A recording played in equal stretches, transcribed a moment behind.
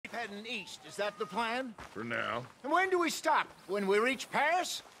heading east. Is that the plan? For now. And when do we stop? When we reach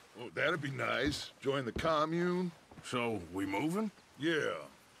Paris? Oh, that'd be nice. Join the commune. So, we moving? Yeah.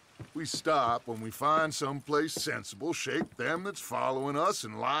 We stop when we find someplace sensible, shake them that's following us,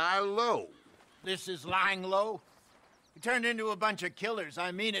 and lie low. This is lying low? We turned into a bunch of killers,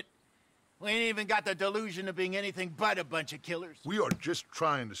 I mean it. We ain't even got the delusion of being anything but a bunch of killers. We are just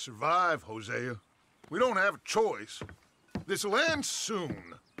trying to survive, Hosea. We don't have a choice. This'll end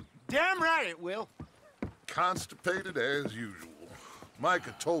soon. Damn right it will. Constipated as usual.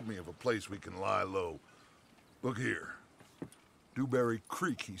 Micah told me of a place we can lie low. Look here. Dewberry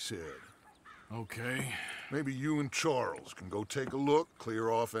Creek, he said. Okay. Maybe you and Charles can go take a look, clear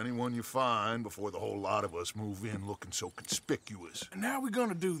off anyone you find before the whole lot of us move in looking so conspicuous. And how we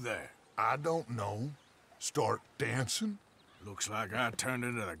gonna do that? I don't know. Start dancing? Looks like I turned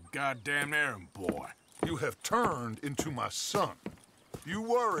into the goddamn errand boy. You have turned into my son. You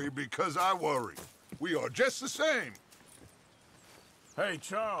worry because I worry. We are just the same. Hey,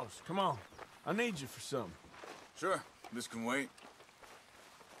 Charles, come on. I need you for something. Sure, this can wait.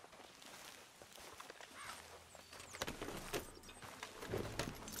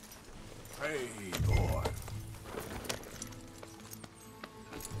 Hey, boy.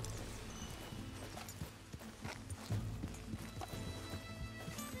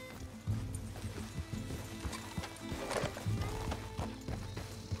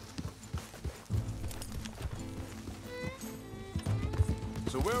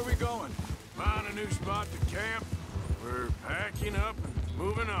 So where are we going? Find a new spot to camp. We're packing up and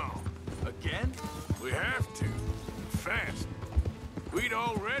moving on. Again? We have to. Fast. We'd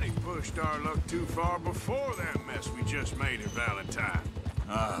already pushed our luck too far before that mess we just made at Valentine.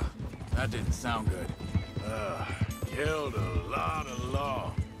 That didn't sound good. Killed a lot of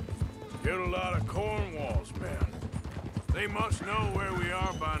law. Killed a lot of Cornwall's men. They must know where we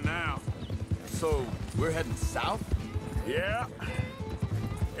are by now. So, we're heading south? Yeah.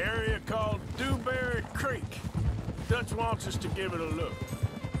 Area called Dewberry Creek. Dutch wants us to give it a look.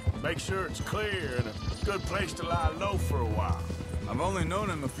 Make sure it's clear and a good place to lie low for a while. I've only known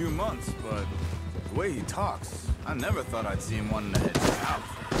him a few months, but the way he talks, I never thought I'd see him wanting to head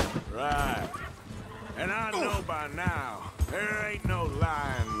south. Right. And I know by now, there ain't no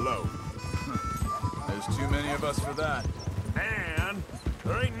lying low. There's too many of us for that. And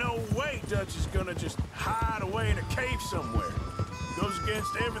there ain't no way Dutch is gonna just hide away in a cave somewhere. Goes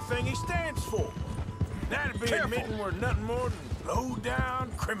against everything he stands for. That'd be admitting we're nothing more than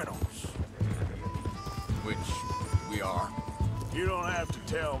low-down criminals. Which we are. You don't have to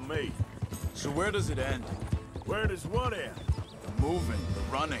tell me. So where does it end? Where does what end? The moving, the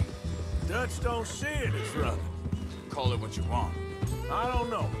running. Dutch don't see it as running. Call it what you want. I don't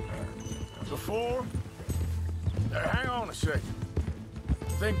know. Before? Hang on a second.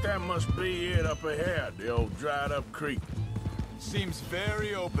 Think that must be it up ahead, the old dried-up creek. Seems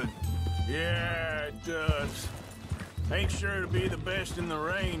very open. Yeah, it does. Ain't sure to be the best in the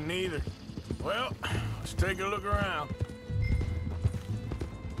rain, neither. Well, let's take a look around.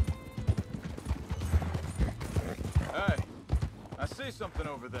 Hey, I see something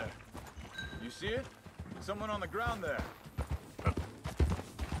over there. You see it? Someone on the ground there.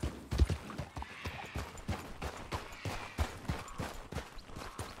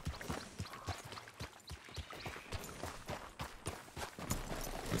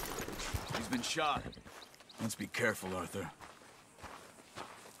 He's been shot. Let's be careful, Arthur.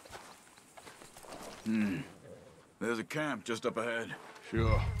 There's a camp just up ahead.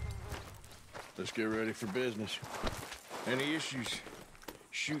 Sure. Let's get ready for business. Any issues?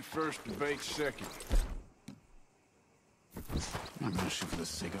 Shoot first, debate second. I'm not gonna shoot for the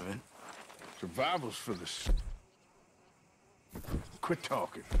sake of it. Survival's for the... Quit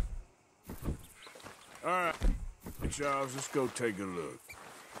talking. All right. Hey, Charles, let's go take a look.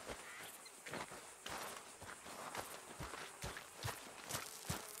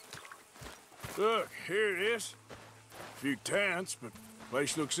 Look, here it is. A few tents, but the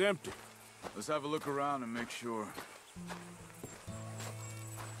place looks empty. Let's have a look around and make sure.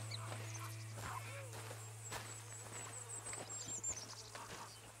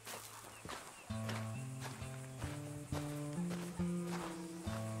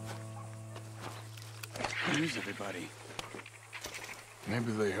 Who's everybody?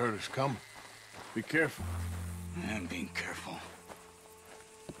 Maybe they heard us coming. Be careful. I'm being careful.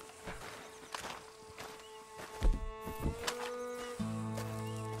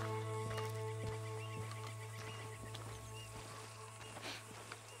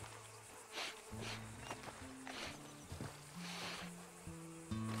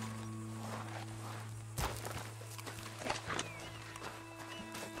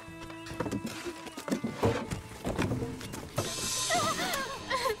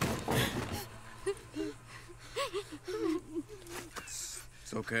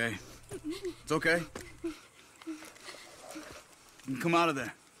 okay. It's okay. You come out of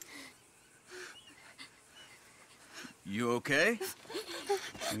there. You okay?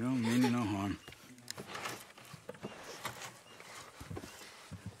 You don't mean you no harm.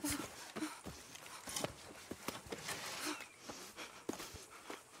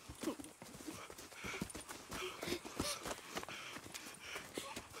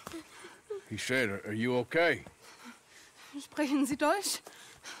 He said, are you okay? Sprechen Sie Deutsch?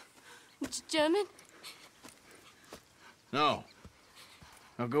 German? No.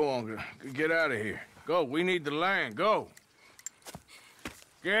 Now go on, get out of here. Go, we need the land, go.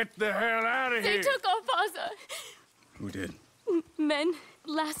 Get the hell out of They here! took our father. Who did? Men,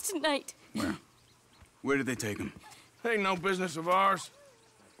 last night. Where? Where did they take him? Ain't no business of ours.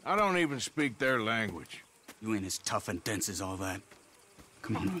 I don't even speak their language. You ain't as tough and dense as all that.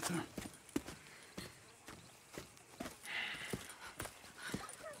 Come on, Arthur.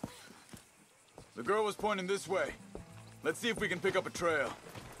 The girl was pointing this way. Let's see if we can pick up a trail.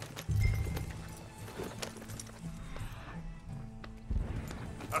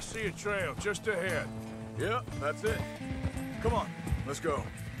 I see a trail just ahead. Yep, that's it. Come on, let's go.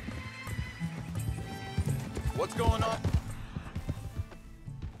 What's going on?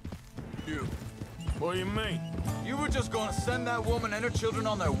 You. What do you mean? You were just gonna send that woman and her children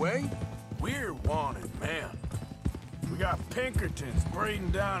on their way? We're wanted, man. We got Pinkertons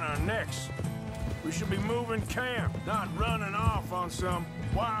breathing down our necks. We should be moving camp, not running off on some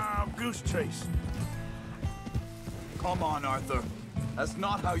wild goose chase. Come on, Arthur. That's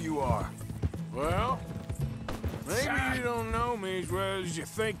not how you are. Well, maybe you don't know me as well as you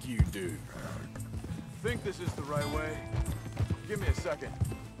think you do. Think this is the right way? Give me a second.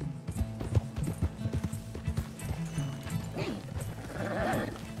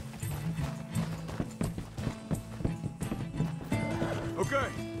 Okay,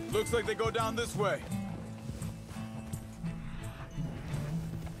 looks like they go down this way.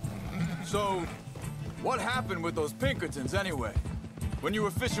 So, what happened with those Pinkertons anyway? When you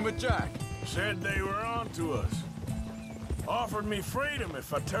were fishing with Jack? Said they were on to us. Offered me freedom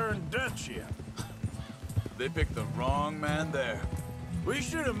if I turned Dutch yet. They picked the wrong man there. We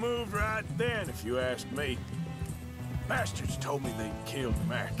should have moved right then, if you ask me. Bastards told me they'd killed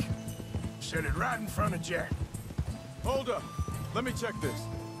Mac. Said it right in front of Jack. Hold up. Let me check this.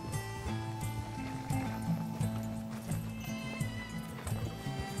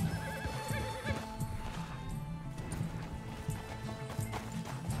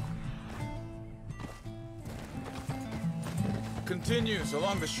 Continues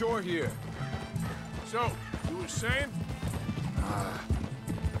along the shore here. So, you were saying?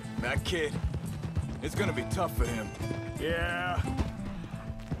 That kid, it's gonna be tough for him. Yeah.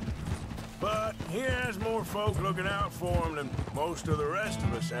 But he has more folk looking out for him than most of the rest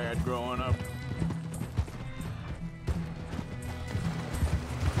of us had growing up.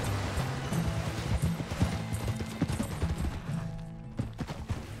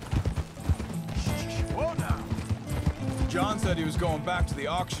 Whoa now. John said he was going back to the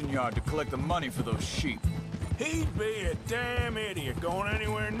auction yard to collect the money for those sheep. He'd be a damn idiot going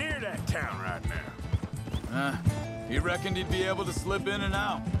anywhere near that town right now. He reckoned he'd be able to slip in and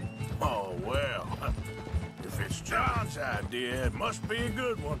out. Oh, well. If it's John's idea, it must be a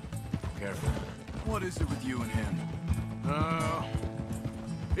good one. Careful. What is it with you and him?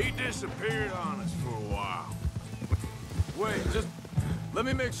 He disappeared on us for a while. Wait, just let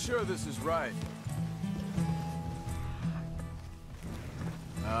me make sure this is right.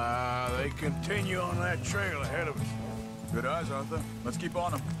 They continue on that trail ahead of us. Good eyes, Arthur. Let's keep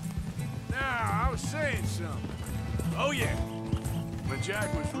on them. Now, I was saying something. Oh, yeah. When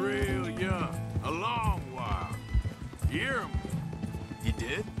Jack was real young, a long while. You hear him? He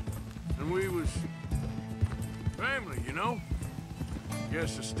did? And we was family, you know?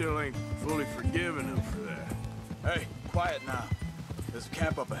 Guess I still ain't fully forgiven him for that. Hey, quiet now. There's a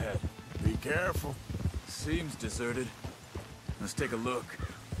camp up ahead. Be careful. Seems deserted. Let's take a look.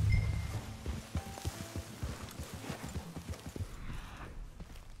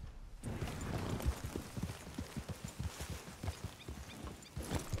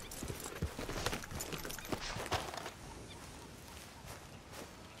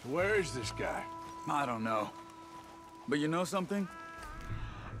 Where is this guy? I don't know. But you know something?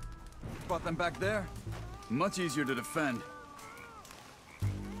 Spot them back there? Much easier to defend.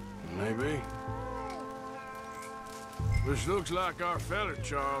 Maybe. This looks like our fella,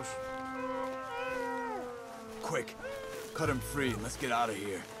 Charles. Quick, cut him free and let's get out of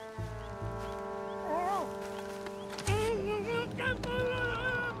here.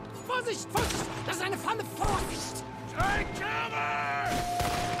 Vorsicht, Vorsicht! Das ist eine Falle! Vorsicht! Take cover!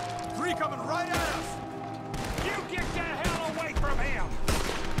 Three coming right at us! You get the hell away from him!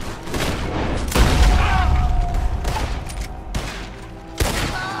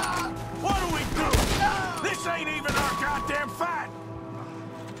 What do we do? This ain't even our goddamn fight!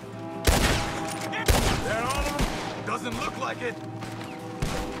 That all of them? Doesn't look like it.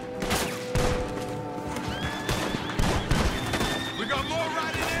 We got more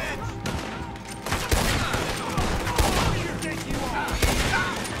riding in! Who do you think you are?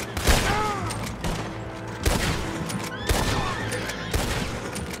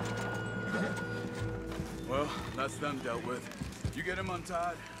 Well, that's them dealt with. You get them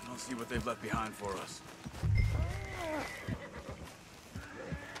untied, and I'll see what they've left behind for us.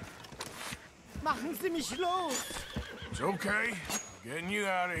 Machen Sie mich los! It's okay. Getting you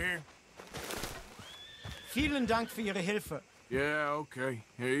out of here. Vielen Dank für Ihre Hilfe. Yeah, okay.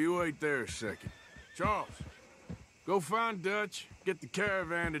 Here, you wait there a second. Charles, go find Dutch. Get the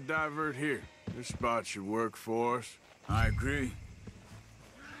caravan to divert here. This spot should work for us. I agree.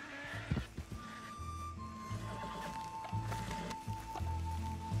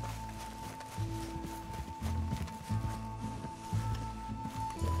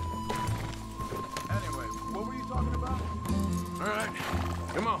 Anyway, what were you talking about? All right,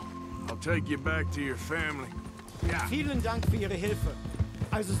 come on. I'll take you back to your family. Yeah. Vielen Dank für Ihre Hilfe.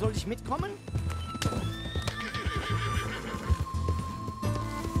 Also soll ich mitkommen?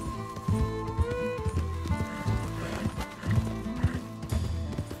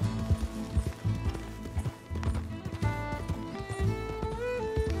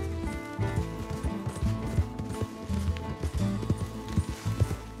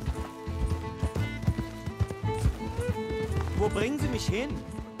 Wo bringen Sie mich hin?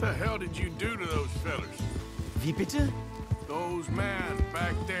 What the hell did you do to those fellers? Wie bitte? Those men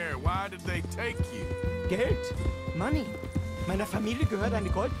back there, why did they take you? Geld? Money. Meiner Familie gehört eine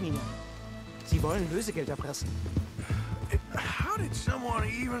Goldmine. Sie wollen Lösegeld erpressen. How did someone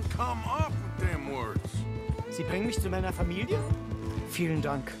even come up with them words? Sie bringen mich zu meiner Familie? Vielen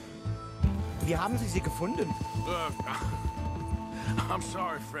Dank. Wie haben Sie sie gefunden? Look, I'm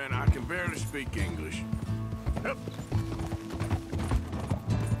sorry, friend. I can barely speak English.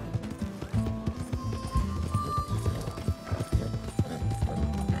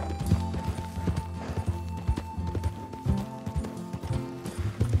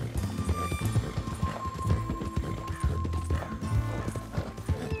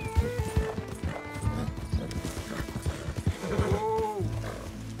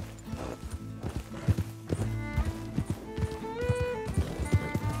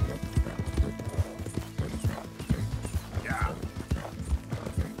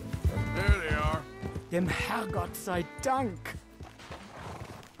 Dem Herrgott sei Dank.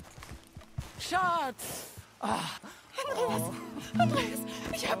 Schatz! Andreas,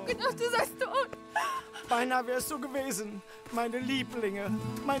 ich hab gedacht, du seist tot. Beinahe wär's so gewesen. Meine Lieblinge,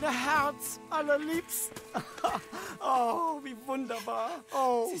 meine Herz allerliebsten. Oh, wie wunderbar.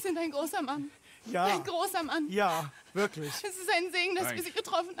 Oh, Sie sind ein großer Mann. ja. Ein großer Mann. Ja, wirklich. Es ist ein Segen, dass wir Sie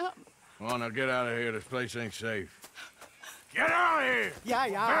getroffen haben. Come on, now get out of here. This place ain't safe. Get out of here! Ja,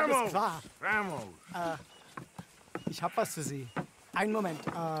 ja, alles klar. Vamos! Ich hab was für Sie. Einen Moment.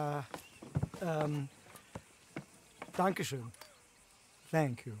 Dankeschön.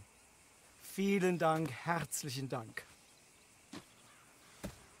 Thank you. Vielen Dank, herzlichen Dank.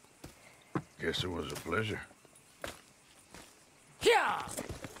 Guess it was a pleasure. Ja!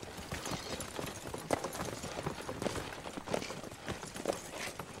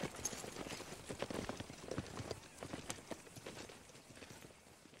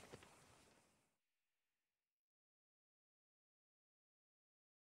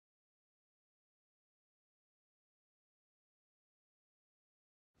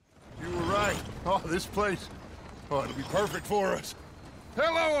 You were right. Oh, this place. Oh, it'll be perfect for us.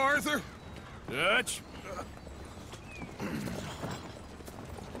 Hello, Arthur. Dutch?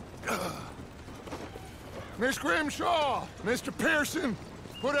 Miss Grimshaw, Mr. Pearson,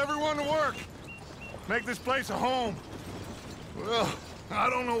 put everyone to work. Make this place a home. Well, I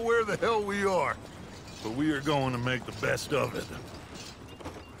don't know where the hell we are, but we are going to make the best of it.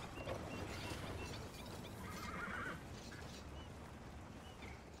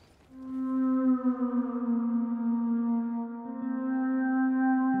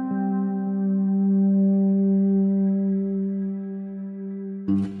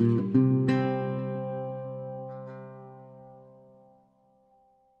 Thank you.